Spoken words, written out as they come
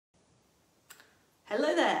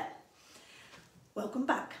Hello there, welcome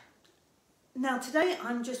back. Now today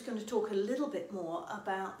I'm just going to talk a little bit more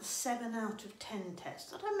about the 7 out of 10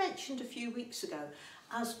 test that I mentioned a few weeks ago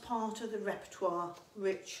as part of the Repertoire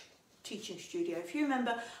Rich Teaching Studio. If you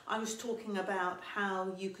remember, I was talking about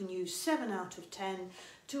how you can use 7 out of 10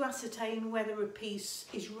 to ascertain whether a piece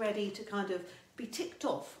is ready to kind of be ticked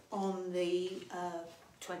off on the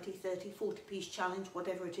 20, 30, 40 piece challenge,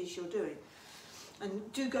 whatever it is you're doing.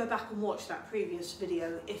 And do go back and watch that previous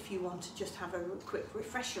video if you want to just have a quick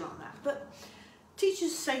refresher on that. But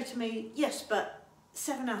teachers say to me, yes, but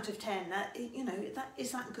 7 out of 10,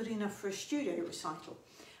 is that good enough for a studio recital?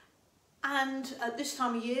 And at this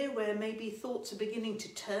time of year where maybe thoughts are beginning to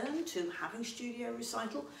turn to having studio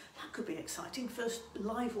recital, that could be exciting, first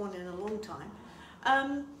live one in a long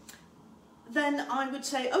time, then I would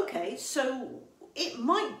say, okay, so it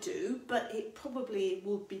might do, but it probably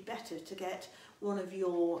would be better to get one of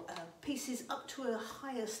your pieces up to a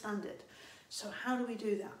higher standard. So how do we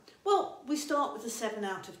do that? Well, we start with a 7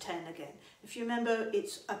 out of 10 again. If you remember,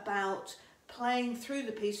 it's about playing through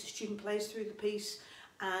the piece, the student plays through the piece,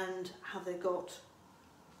 and have they got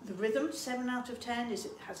the rhythm, 7 out of 10,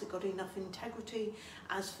 has it got enough integrity?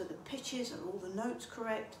 As for the pitches, are all the notes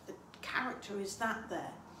correct? The character, is that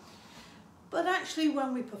there? But actually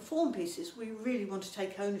when we perform pieces, we really want to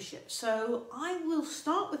take ownership. So I will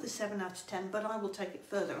start with the 7 out of 10, but I will take it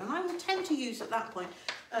further. And I will tend to use at that point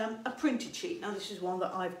a printed sheet. Now this is one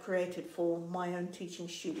that I've created for my own teaching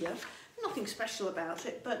studio. Nothing special about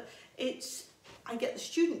it, but I get the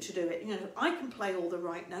student to do it. You know, I can play all the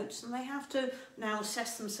right notes and they have to now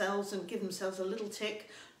assess themselves and give themselves a little tick,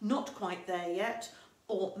 not quite there yet,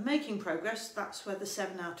 or making progress. That's where the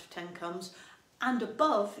 7 out of 10 comes. And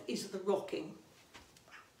above is the rocking.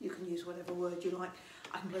 You can use whatever word you like.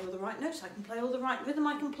 I can play all the right notes, I can play all the right rhythm,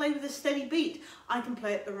 I can play with a steady beat, I can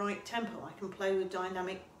play at the right tempo, I can play with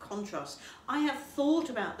dynamic contrast. I have thought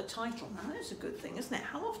about the title. Now that's a good thing, isn't it?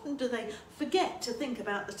 How often do they forget to think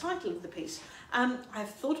about the title of the piece? I've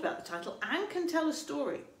thought about the title and can tell a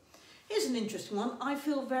story. Here's an interesting one. I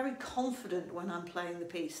feel very confident when I'm playing the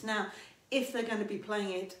piece. Now, if they're going to be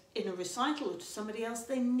playing it in a recital or to somebody else,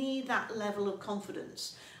 they need that level of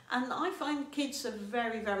confidence. And I find kids are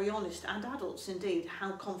very, very honest, and adults indeed,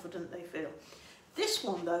 how confident they feel. This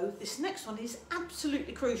one though, this next one is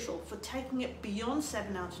absolutely crucial for taking it beyond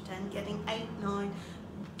 7 out of 10, getting 8, 9,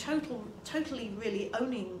 totally really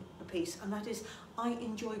owning the piece, and that is, I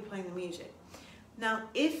enjoy playing the music. Now,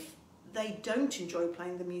 if they don't enjoy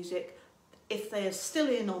playing the music, if they're still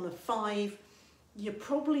in on a 5, you're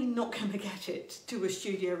probably not going to get it to a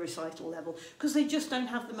studio recital level because they just don't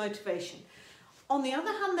have the motivation. On the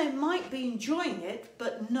other hand, they might be enjoying it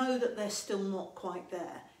but know that they're still not quite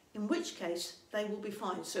there, in which case they will be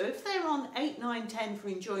fine. So if they're on 8, 9, 10 for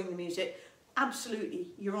enjoying the music, absolutely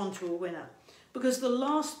you're on to a winner. Because the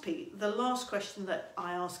last question that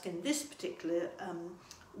I ask in this particular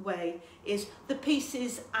way is, the piece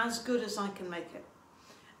is as good as I can make it.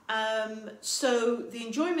 So the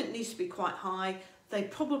enjoyment needs to be quite high. They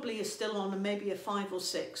probably are still on maybe a 5 or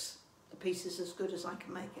 6. The piece is as good as I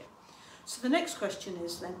can make it. So the next question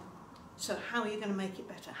is then, so how are you going to make it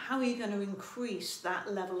better? How are you going to increase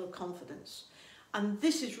that level of confidence? And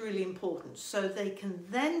this is really important. So they can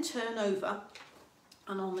then turn over,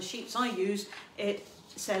 and on the sheets I use, it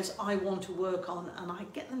says I want to work on, and I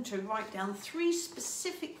get them to write down 3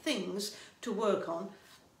 specific things to work on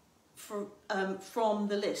from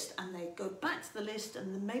the list, and they go back to the list,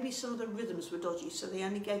 and then maybe some of the rhythms were dodgy, so they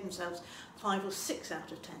only gave themselves 5 or 6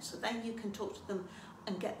 out of 10. So then you can talk to them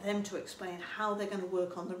and get them to explain how they're going to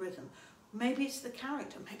work on the rhythm. Maybe it's the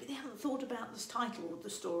character, maybe they haven't thought about this title or the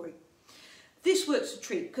story. This works a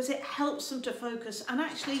treat because it helps them to focus, and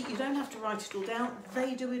actually you don't have to write it all down,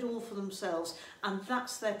 they do it all for themselves, and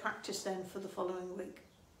that's their practice then for the following week.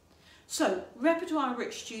 So, Repertoire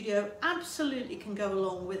Rich Studio absolutely can go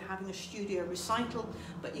along with having a studio recital,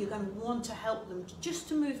 but you're going to want to help them just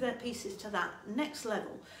to move their pieces to that next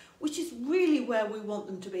level, which is really where we want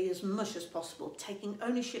them to be as much as possible, taking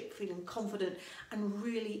ownership, feeling confident, and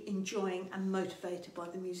really enjoying and motivated by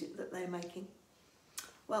the music that they're making.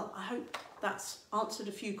 Well, I hope that's answered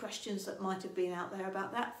a few questions that might have been out there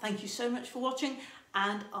about that. Thank you so much for watching,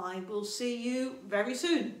 and I will see you very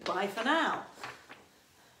soon. Bye for now.